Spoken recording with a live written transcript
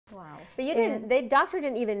tests. Wow. But you didn't, the doctor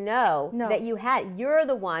didn't even know that you had, you're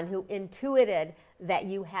the one who intuited that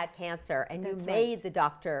you had cancer, and you made the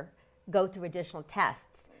doctor go through additional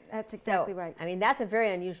tests. That's exactly right. I mean, that's a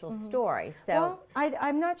very unusual story. So, well,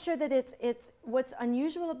 I'm not sure that it's what's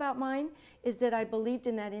unusual about mine is that I believed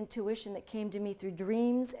in that intuition that came to me through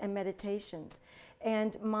dreams and meditations.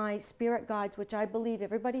 And my spirit guides, which I believe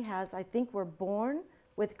everybody has, I think we're born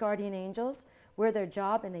with guardian angels. We're their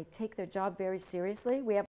job, and they take their job very seriously. We have